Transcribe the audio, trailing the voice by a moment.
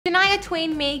Shania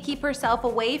Twain may keep herself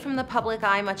away from the public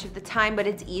eye much of the time, but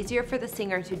it's easier for the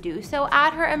singer to do so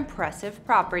at her impressive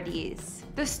properties.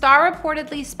 The star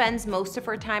reportedly spends most of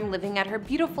her time living at her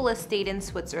beautiful estate in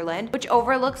Switzerland, which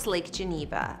overlooks Lake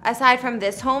Geneva. Aside from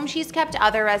this home, she's kept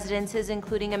other residences,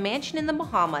 including a mansion in the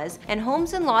Bahamas and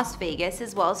homes in Las Vegas,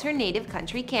 as well as her native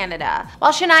country, Canada.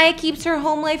 While Shania keeps her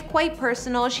home life quite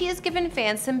personal, she has given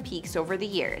fans some peeks over the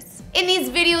years. In these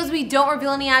videos, we don't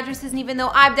reveal any addresses, and even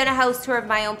though I've done a house tour of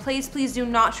my own place, please do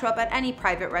not show up at any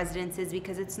private residences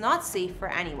because it's not safe for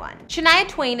anyone. Shania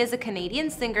Twain is a Canadian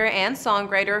singer and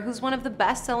songwriter who's one of the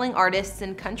best-selling artists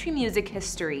in country music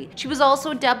history. She was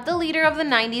also dubbed the leader of the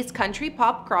 90s country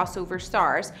pop crossover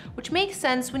stars, which makes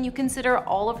sense when you consider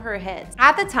all of her hits.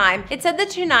 At the time, it said that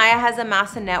Shania has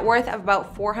amassed a net worth of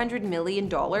about $400 million,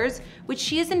 which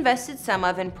she has invested some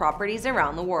of in properties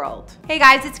around the world. Hey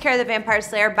guys, it's Kara the Vampire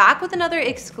Slayer back with another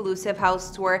exclusive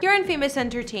house tour here on Famous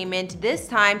Entertainment, this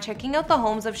time checking out the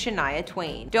homes of Shania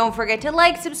Twain. Don't forget to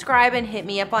like, subscribe, and hit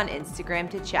me up on Instagram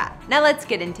to chat. Now let's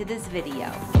get into this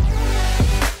video.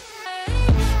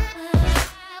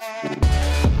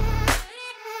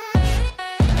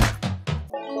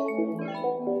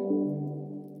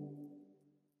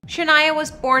 Shania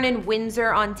was born in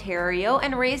Windsor, Ontario,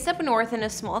 and raised up north in a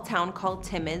small town called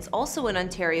Timmins, also in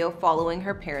Ontario, following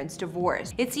her parents'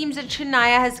 divorce. It seems that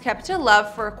Shania has kept a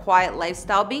love for a quiet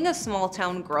lifestyle, being a small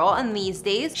town girl, and these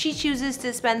days, she chooses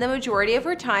to spend the majority of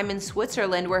her time in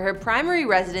Switzerland, where her primary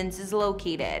residence is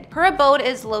located. Her abode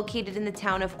is located in the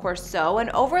town of Corso and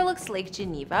overlooks Lake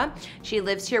Geneva. She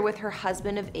lives here with her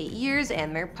husband of 8 years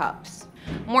and their pups.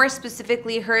 More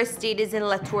specifically, her estate is in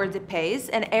La Tour de Pays,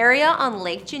 an area on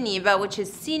Lake Geneva which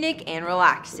is scenic and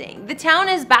relaxing. The town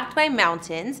is backed by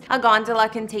mountains, a gondola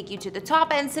can take you to the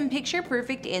top, and some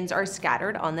picture-perfect inns are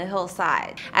scattered on the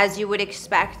hillside. As you would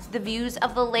expect, the views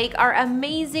of the lake are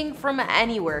amazing from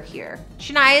anywhere here.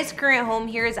 Shania's current home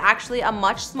here is actually a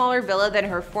much smaller villa than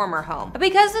her former home, but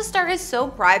because the star is so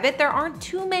private, there aren't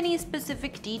too many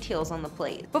specific details on the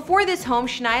place. Before this home,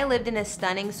 Shania lived in a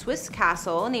stunning Swiss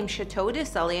castle named Chateau de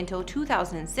Sully until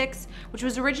 2006, which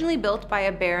was originally built by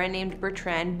a baron named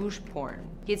Bertrand Buchporn.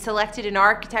 He had selected an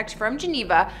architect from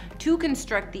Geneva to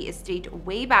construct the estate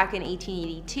way back in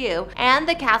 1882, and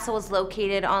the castle was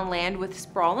located on land with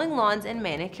sprawling lawns and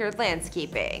manicured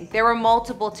landscaping. There were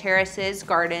multiple terraces,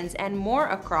 gardens, and more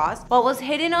across, while it was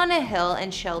hidden on a hill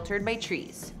and sheltered by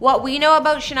trees. What we know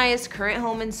about Shania's current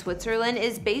home in Switzerland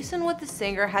is based on what the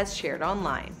singer has shared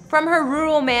online. From her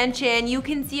rural mansion, you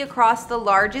can see across the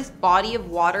largest body of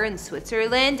water in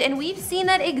Switzerland, and we've seen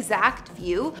that exact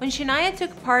view when Shania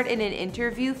took part in an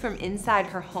interview from inside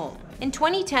her home. In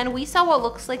 2010, we saw what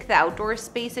looks like the outdoor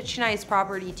space at Shania's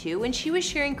property too, when she was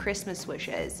sharing Christmas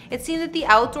wishes. It seemed that the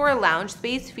outdoor lounge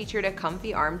space featured a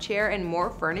comfy armchair and more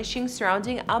furnishings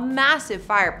surrounding a massive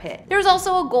fire pit. There was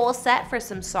also a goal set for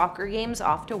some soccer games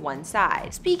off to one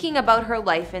side. Speaking about her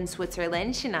life in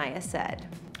Switzerland, Shania said,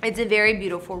 "It's a very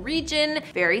beautiful region,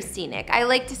 very scenic. I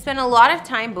like to spend a lot of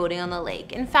time boating on the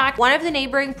lake. In fact, one of the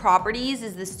neighboring properties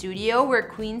is the studio where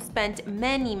Queen spent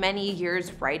many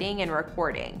years writing and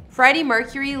recording. Freddie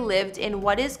Mercury lived in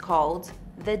what is called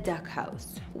the Duck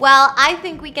House." Well, I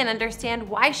think we can understand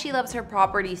why she loves her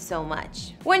property so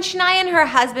much. When Shania and her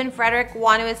husband Frederick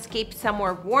want to escape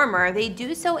somewhere warmer, they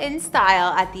do so in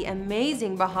style at the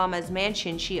amazing Bahamas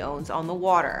mansion she owns on the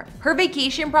water. Her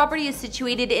vacation property is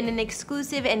situated in an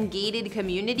exclusive and gated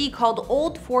community called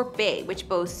Old Fort Bay, which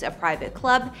boasts a private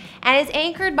club and is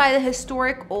anchored by the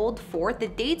historic Old Fort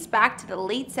that dates back to the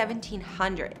late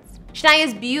 1700s.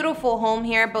 Shania's beautiful home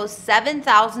here boasts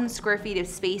 7,000 square feet of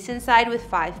space inside, with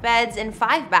 5 beds and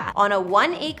 5 baths on a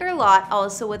 1-acre lot,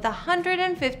 also with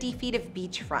 150 feet of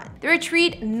beachfront. The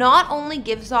retreat not only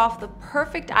gives off the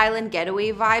perfect island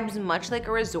getaway vibes, much like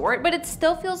a resort, but it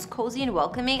still feels cozy and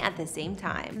welcoming at the same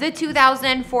time. The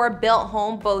 2004 built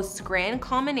home boasts grand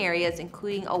common areas,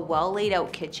 including a well laid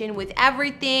out kitchen with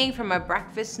everything from a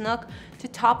breakfast nook to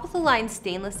top-of-the-line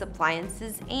stainless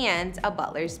appliances and a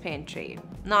butler's pantry.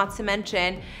 Not to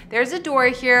mention, there's a door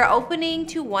here opening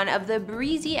to one of the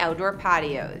breezy outdoor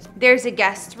patios. There's a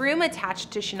guest room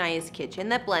attached to Shania's kitchen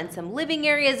that blends some living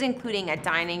areas, including a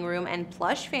dining room and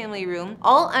plush family room,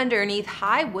 all underneath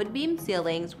high wood beam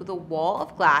ceilings with a wall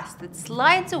of glass that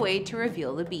slides away to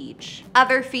reveal the beach.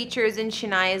 Other features in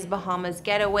Shania's Bahamas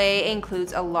getaway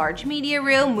includes a large media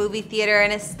room, movie theater,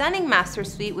 and a stunning master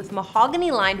suite with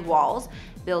mahogany-lined walls,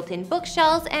 built-in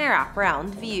bookshelves, and wraparound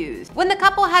views. When the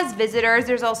couple has visitors,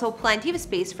 there's also plenty of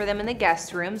space for them in the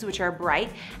guest rooms, which are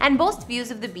bright and boast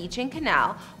views of the beach and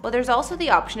canal, while there's also the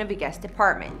option of a guest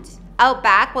apartment. Out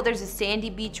back, while there's a sandy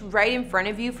beach right in front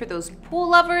of you for those pool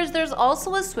lovers, there's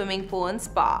also a swimming pool and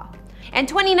spa. In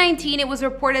 2019, it was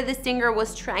reported the singer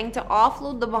was trying to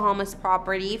offload the Bahamas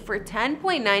property for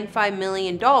 $10.95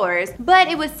 million, but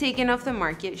it was taken off the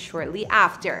market shortly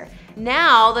after.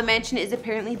 Now, the mansion is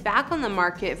apparently back on the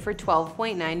market for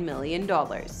 $12.9 million.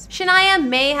 Shania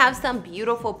may have some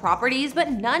beautiful properties, but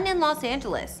none in Los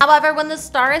Angeles. However, when the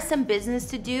star has some business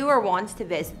to do or wants to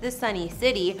visit the sunny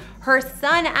city, her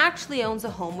son actually owns a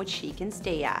home which she can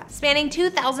stay at. Spanning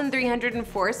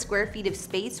 2,304 square feet of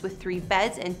space with 3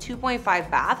 beds and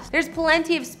 2.5 baths, there's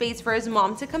plenty of space for his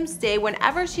mom to come stay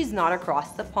whenever she's not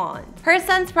across the pond. Her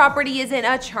son's property is in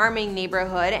a charming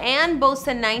neighborhood and boasts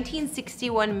a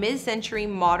 1961 mid-century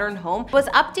modern home, was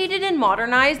updated and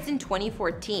modernized in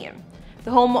 2014.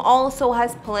 The home also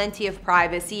has plenty of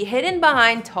privacy hidden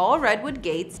behind tall redwood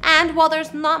gates, and while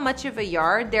there's not much of a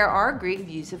yard, there are great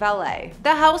views of LA.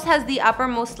 The house has the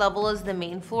uppermost level as the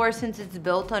main floor since it's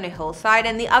built on a hillside,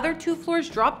 and the other 2 floors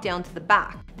drop down to the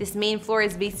back. This main floor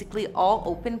is basically all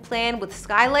open plan with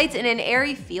skylights and an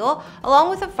airy feel,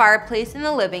 along with a fireplace in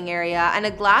the living area and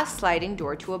a glass sliding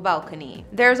door to a balcony.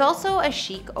 There's also a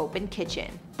chic open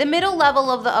kitchen. The middle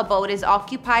level of the abode is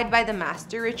occupied by the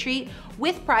master retreat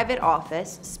with private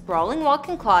office, sprawling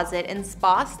walk-in closet, and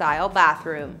spa-style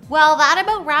bathroom. Well, that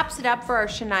about wraps it up for our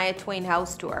Shania Twain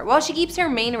house tour. While she keeps her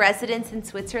main residence in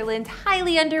Switzerland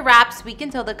highly under wraps, we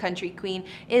can tell the country queen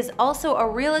is also a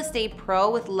real estate pro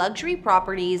with luxury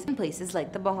properties in places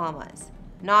like the Bahamas.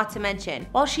 Not to mention,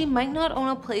 while she might not own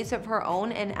a place of her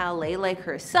own in LA like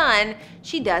her son,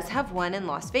 she does have one in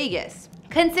Las Vegas.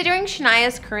 Considering Shania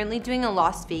is currently doing a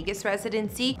Las Vegas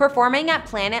residency, performing at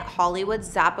Planet Hollywood's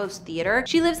Zappos Theater,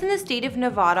 she lives in the state of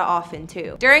Nevada often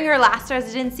too. During her last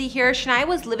residency here, Shania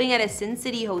was living at a Sin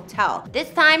City hotel. This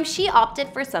time, she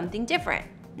opted for something different.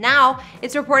 Now,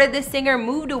 it's reported the singer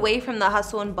moved away from the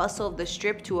hustle and bustle of the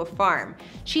Strip to a farm.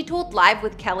 She told Live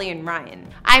with Kelly and Ryan,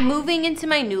 "I'm moving into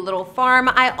my new little farm.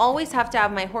 I always have to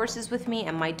have my horses with me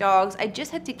and my dogs. I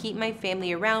just had to keep my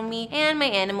family around me, and my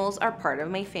animals are part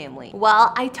of my family."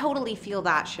 Well, I totally feel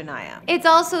that, Shania. It's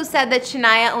also said that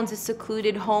Shania owns a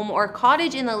secluded home or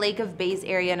cottage in the Lake of Bays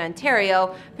area in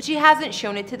Ontario, but she hasn't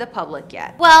shown it to the public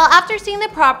yet. Well, after seeing the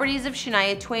properties of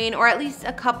Shania Twain, or at least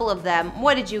a couple of them,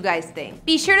 what did you guys think?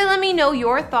 Be sure to let me know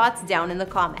your thoughts down in the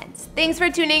comments. Thanks for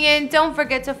tuning in. Don't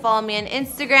forget to follow me on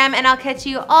Instagram, and I'll catch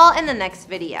you all in the next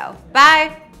video.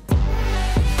 Bye!